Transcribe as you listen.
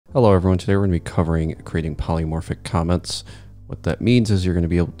Hello everyone, today we're going to be covering creating polymorphic comments. What that means is you're going to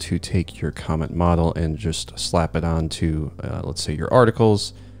be able to take your comment model and just slap it onto, let's say, your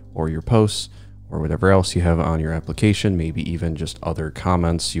articles or your posts or whatever else you have on your application, maybe even just other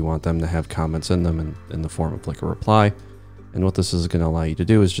comments. You want them to have comments in them in the form of like a reply. And what this is going to allow you to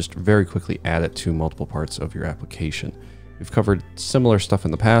do is just very quickly add it to multiple parts of your application. We've covered similar stuff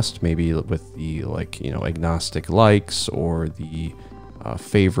in the past, maybe with the agnostic likes or the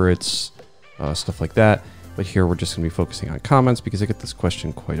favorites, stuff like that. But here we're just going to be focusing on comments because I get this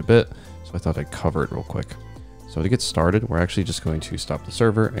question quite a bit. So I thought I'd cover it real quick. So to get started, we're actually just going to stop the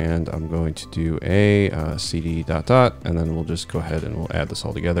server and I'm going to do a cd ... and then we'll just go ahead and we'll add this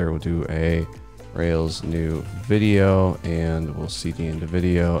all together. We'll do a Rails new video and we'll cd into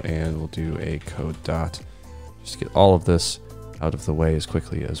video and we'll do a code dot. Just get all of this out of the way as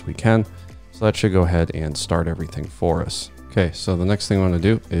quickly as we can. So that should go ahead and start everything for us. Okay, so the next thing I want to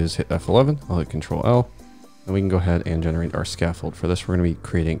do is hit F11. I'll hit Control L, and we can go ahead and generate our scaffold. For this, we're going to be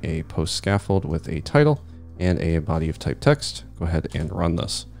creating a post scaffold with a title and a body of type text. Go ahead and run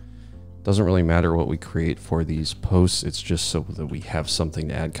this. Doesn't really matter what we create for these posts. It's just so that we have something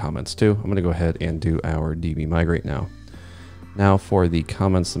to add comments to. I'm going to go ahead and do our DB migrate now. Now for the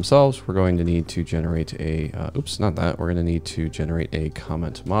comments themselves, we're going to need to generate a, we're going to need to generate a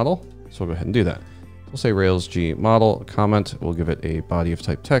comment model. So we'll go ahead and do that. We'll say Rails G model comment. We'll give it a body of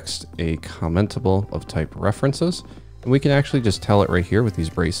type text, a commentable of type references. And we can actually just tell it right here with these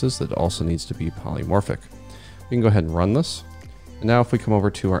braces that it also needs to be polymorphic. We can go ahead and run this. And now if we come over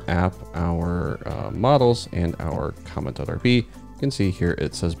to our app, our models and our comment.rb, you can see here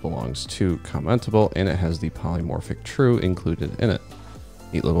it says belongs to commentable and it has the polymorphic true included in it.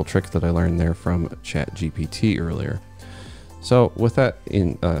 Neat little trick that I learned there from ChatGPT earlier. So with that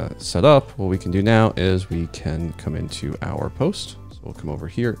set up, what we can do now is we can come into our post. So we'll come over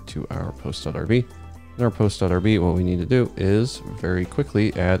here to our post.rb. In our post.rb, what we need to do is very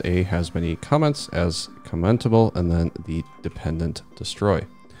quickly add a has many comments as commentable and then the dependent destroy.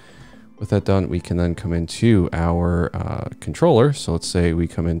 With that done, we can then come into our controller. So let's say we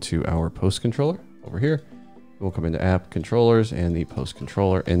come into our post controller over here. We'll come into app controllers and the post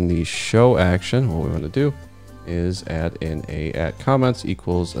controller. In the show action, what we want to do is add in a at comments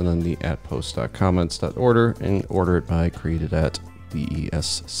equals and then the at post.comments.order and order it by created at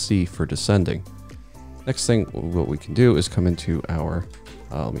DESC for descending. Next thing what we can do is come into our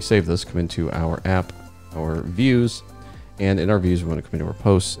let me save this, come into our app, our views, and in our views we want to come into our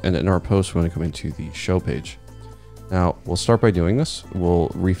posts, and in our posts we want to come into the show page. Now we'll start by doing this. We'll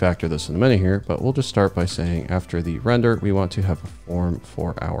refactor this in a minute here, but we'll just start by saying after the render we want to have a form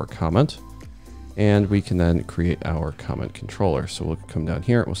for our comment. And we can then create our comment controller. So we'll come down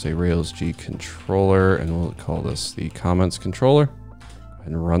here, we'll say Rails G controller, and we'll call this the comments controller. Go ahead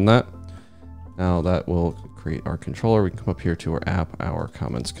and run that. Now that will create our controller. We can come up here to our app, our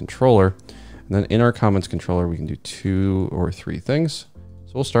comments controller. And then in our comments controller, we can do 2 or 3 things.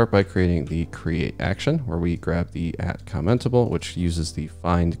 So we'll start by creating the create action where we grab the at commentable, which uses the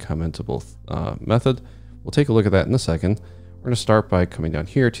find commentable method. We'll take a look at that in a second. We're going to start by coming down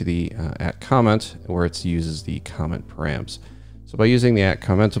here to the at comment where it uses the comment params. So by using the at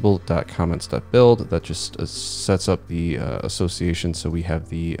commentable.comments.build, that just sets up the association. So we have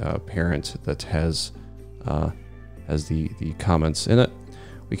the parent that has the comments in it.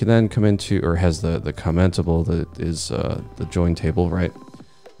 We can then come into, or has the commentable that is the join table, right?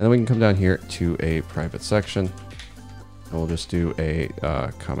 And then we can come down here to a private section. And we'll just do a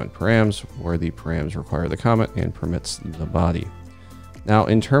comment params where the params require the comment and permits the body. Now,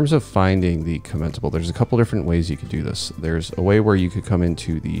 in terms of finding the commentable, there's a couple different ways you could do this. There's a way where you could come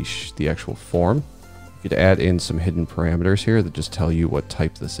into the actual form. You could add in some hidden parameters here that just tell you what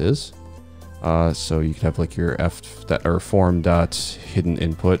type this is. So you could have like your form dot hidden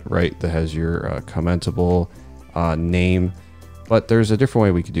input, right? That has your commentable name. But there's a different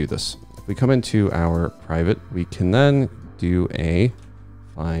way we could do this. If we come into our private, we can then do a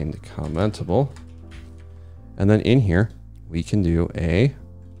find commentable, and then in here we can do a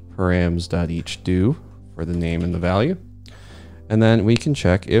params.each do for the name and the value, and then we can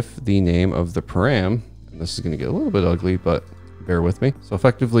check if the name of the param, and this is going to get a little bit ugly, but bear with me. So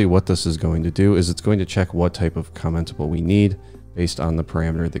effectively what this is going to do is it's going to check what type of commentable we need based on the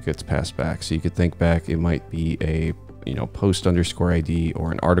parameter that gets passed back. So you could think back, it might be a post underscore ID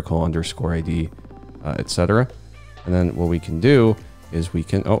or an article underscore ID, etc. And then what we can do is we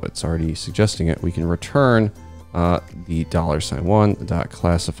can, it's already suggesting it, we can return the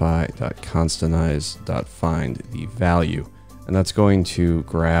 $.classify.constantize.find the value. And that's going to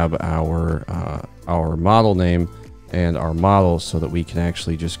grab our model name and our model so that we can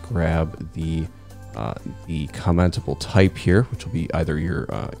actually just grab the commentable type here, which will be either your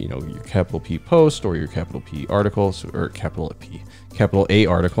your capital P post or your capital P articles, or capital A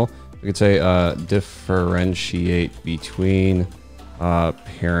article. We could say differentiate between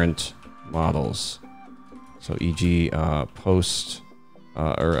parent models. So e.g. Post,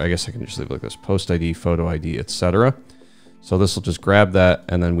 or I guess I can just leave it like this: post ID, photo ID, etc. So this will just grab that,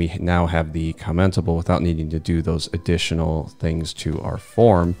 and then we now have the commentable without needing to do those additional things to our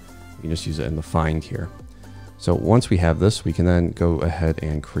form. We can just use it in the find here. So once we have this, we can then go ahead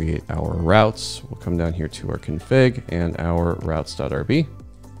and create our routes. We'll come down here to our config and our routes.rb.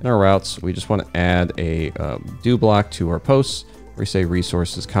 In our routes, we just want to add a do block to our posts. We say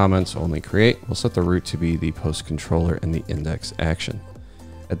resources comments only create. We'll set the root to be the post controller and the index action.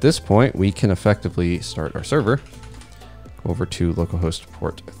 At this point, we can effectively start our server. Go over to localhost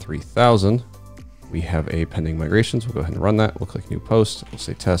port 3000. We have a pending migrations. We'll go ahead and run that. We'll click new post. We'll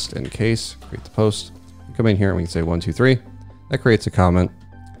say test in case, create the post. We come in here and we can say 1, 2, 3. That creates a comment.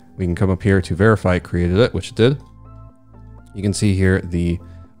 We can come up here to verify it created it, which it did. You can see here the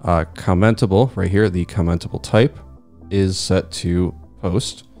commentable right here. The commentable type is set to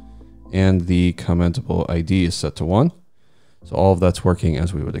post, and the commentable ID is set to 1. So all of that's working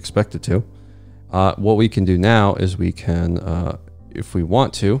as we would expect it to. What we can do now is we can, if we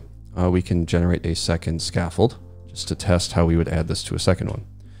want to, we can generate a second scaffold just to test how we would add this to a second one.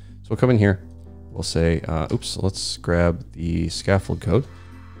 So we'll come in here. We'll say, oops, let's grab the scaffold code.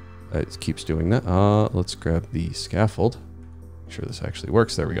 It keeps doing that. Let's grab the scaffold. Make sure this actually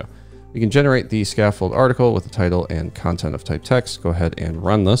works. There we go. We can generate the scaffold article with the title and content of type text. Go ahead and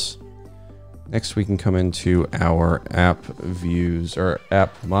run this. Next, we can come into our app views, or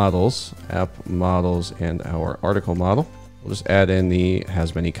app models, and our article model. We'll just add in the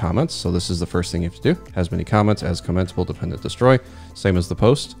has many comments. So this is the first thing you have to do. Has many comments, as commentable, dependent, destroy. Same as the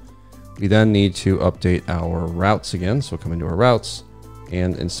post. We then need to update our routes again. So we'll come into our routes,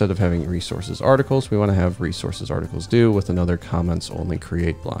 and instead of having resources articles, we want to have resources articles do with another comments only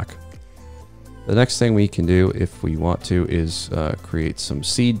create block. The next thing we can do if we want to is create some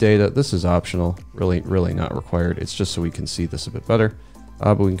seed data. This is optional, really not required. It's just so we can see this a bit better.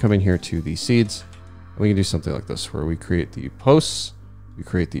 But we can come in here to the seeds, and we can do something like this, where we create the posts, we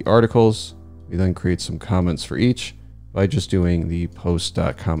create the articles, we then create some comments for each by just doing the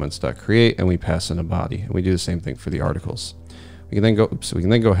post.comments.create, and we pass in a body. And we do the same thing for the articles. We can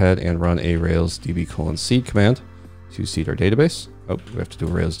then go ahead and run a Rails db:/seed command to seed our database. Oh, we have to do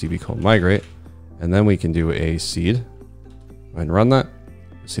a Rails db:/migrate. And then we can do a seed. Go ahead and run that.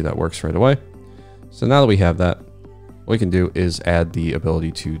 See, that works right away. So now that we have that, what we can do is add the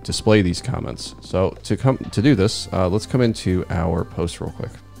ability to display these comments. So to do this, let's come into our post real quick.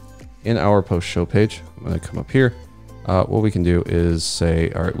 In our post show page, I'm going to come up here. What we can do is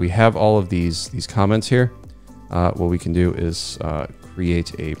say, all right, we have all of these comments here. What we can do is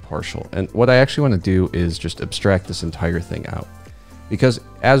create a partial. And what I actually want to do is just abstract this entire thing out. Because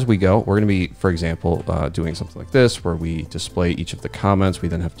as we go, we're going to be, for example, doing something like this, where we display each of the comments. We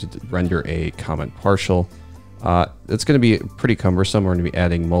then have to render a comment partial. It's going to be pretty cumbersome. We're going to be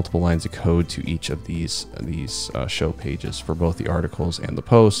adding multiple lines of code to each of these show pages for both the articles and the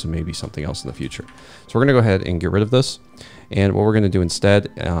posts, and maybe something else in the future. So we're going to go ahead and get rid of this. And what we're going to do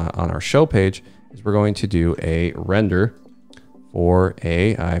instead on our show page is we're going to do a render for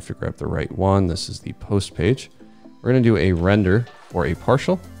I have to grab the right one. This is the post page. We're going to do a render for a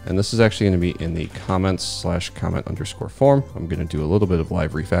partial, and this is actually going to be in the comments/comment_form. I'm going to do a little bit of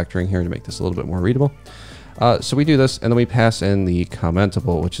live refactoring here to make this a little bit more readable. So we do this, and then we pass in the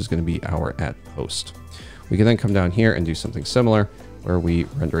commentable, which is going to be our @post. We can then come down here and do something similar, where we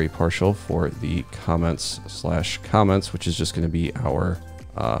render a partial for the comments/comments, which is just going to be our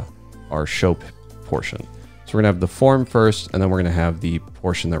show portion. So we're going to have the form first, and then we're going to have the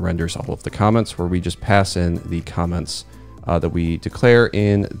portion that renders all of the comments, where we just pass in the comments that we declare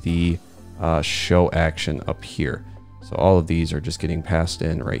in the show action up here. So all of these are just getting passed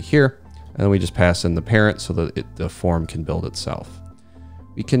in right here, and then we just pass in the parent so that the form can build itself.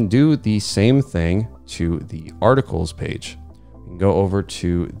 We can do the same thing to the articles page. We can go over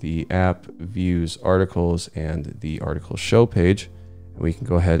to the app views articles and the article show page, and we can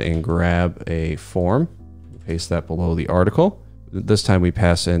go ahead and grab a form, paste that below the article. This time we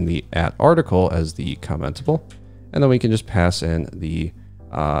pass in the @article as the commentable, and then we can just pass in the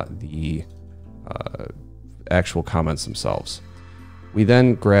actual comments themselves. We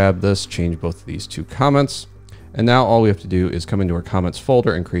then grab this, change both of these two comments, and now all we have to do is come into our comments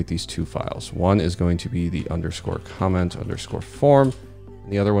folder and create these two files. One is going to be the _comment_form,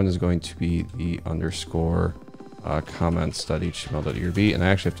 and the other one is going to be the comments.html.erb, and I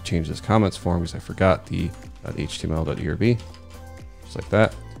actually have to change this comments form because I forgot the .html.erb, just like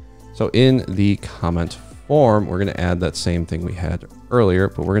that. So in the comment form, we're going to add that same thing we had earlier,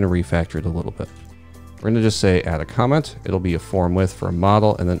 but we're going to refactor it a little bit. We're going to just say add a comment. It'll be a form width for a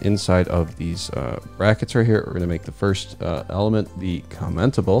model, and then inside of these brackets right here, we're going to make the first element the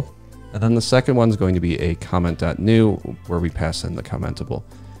commentable, and then the second one's going to be a comment.new where we pass in the commentable.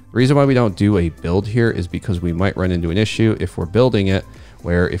 The reason why we don't do a build here is because we might run into an issue if we're building it,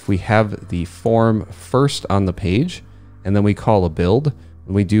 where if we have the form first on the page and then we call a build,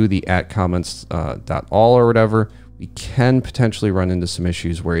 when we do the @comments.all or whatever, we can potentially run into some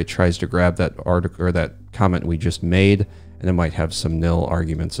issues where it tries to grab that article or that comment we just made, and it might have some nil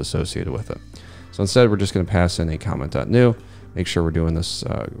arguments associated with it. So instead, we're just going to pass in a comment.new, make sure we're doing this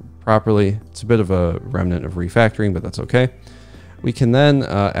properly. It's a bit of a remnant of refactoring, but that's okay. We can then,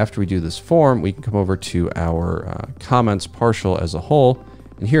 after we do this form, we can come over to our comments partial as a whole.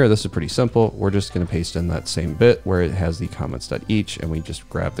 And here, this is pretty simple. We're just going to paste in that same bit where it has the comments.each, and we just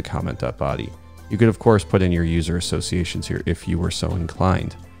grab the comment.body. You could, of course, put in your user associations here if you were so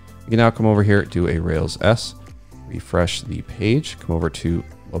inclined. You can now come over here, do a Rails S, refresh the page, come over to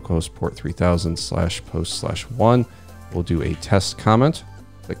localhost port 3000/post/1. We'll do a test comment,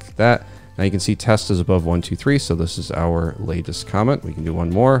 click that. Now you can see test is above 1, 2, 3, so this is our latest comment. We can do one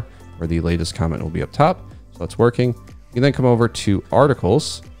more where the latest comment will be up top, so that's working. You can then come over to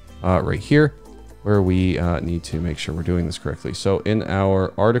articles right here where we need to make sure we're doing this correctly. So in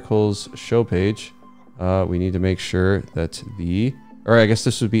our articles show page, we need to make sure that or I guess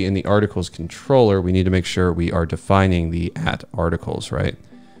this would be in the articles controller, we need to make sure we are defining the @articles, right?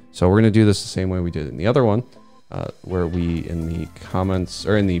 So we're going to do this the same way we did in the other one. Where we, in the comments,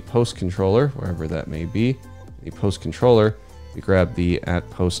 or in the post controller, wherever that may be, the post controller, we grab the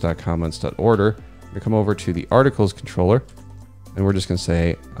 @post.comments.order. We're going to come over to the articles controller, and we're just going to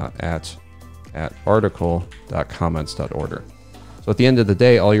say @article.comments.order. So at the end of the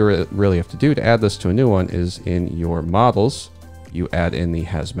day, all you really have to do to add this to a new one is in your models, you add in the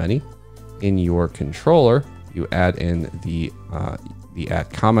has many. In your controller, you add in the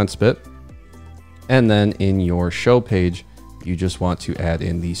 @comments bit. And then in your show page, you just want to add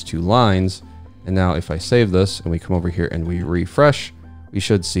in these two lines. And now if I save this and we come over here and we refresh, we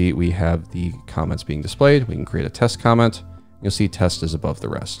should see we have the comments being displayed. We can create a test comment. You'll see test is above the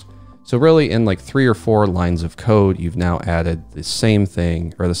rest. So really in like 3 or 4 lines of code, you've now added the same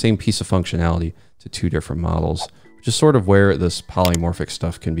thing or the same piece of functionality to 2 different models, which is sort of where this polymorphic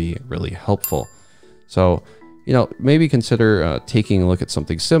stuff can be really helpful. So, you know, maybe consider taking a look at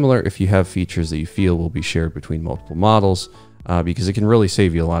something similar if you have features that you feel will be shared between multiple models, because it can really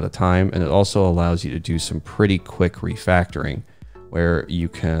save you a lot of time, and it also allows you to do some pretty quick refactoring where you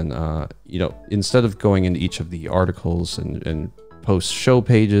can, you know, instead of going into each of the articles and post show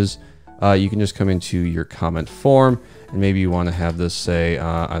pages, you can just come into your comment form, and maybe you want to have this say,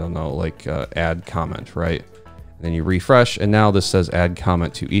 I don't know, like add comment, right? And then you refresh, and now this says add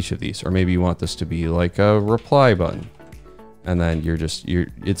comment to each of these. Or maybe you want this to be like a reply button. And then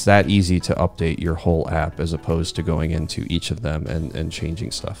it's that easy to update your whole app as opposed to going into each of them and changing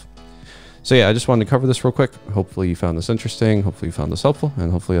stuff. So yeah, I just wanted to cover this real quick. Hopefully you found this interesting. Hopefully you found this helpful,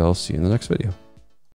 and hopefully I'll see you in the next video.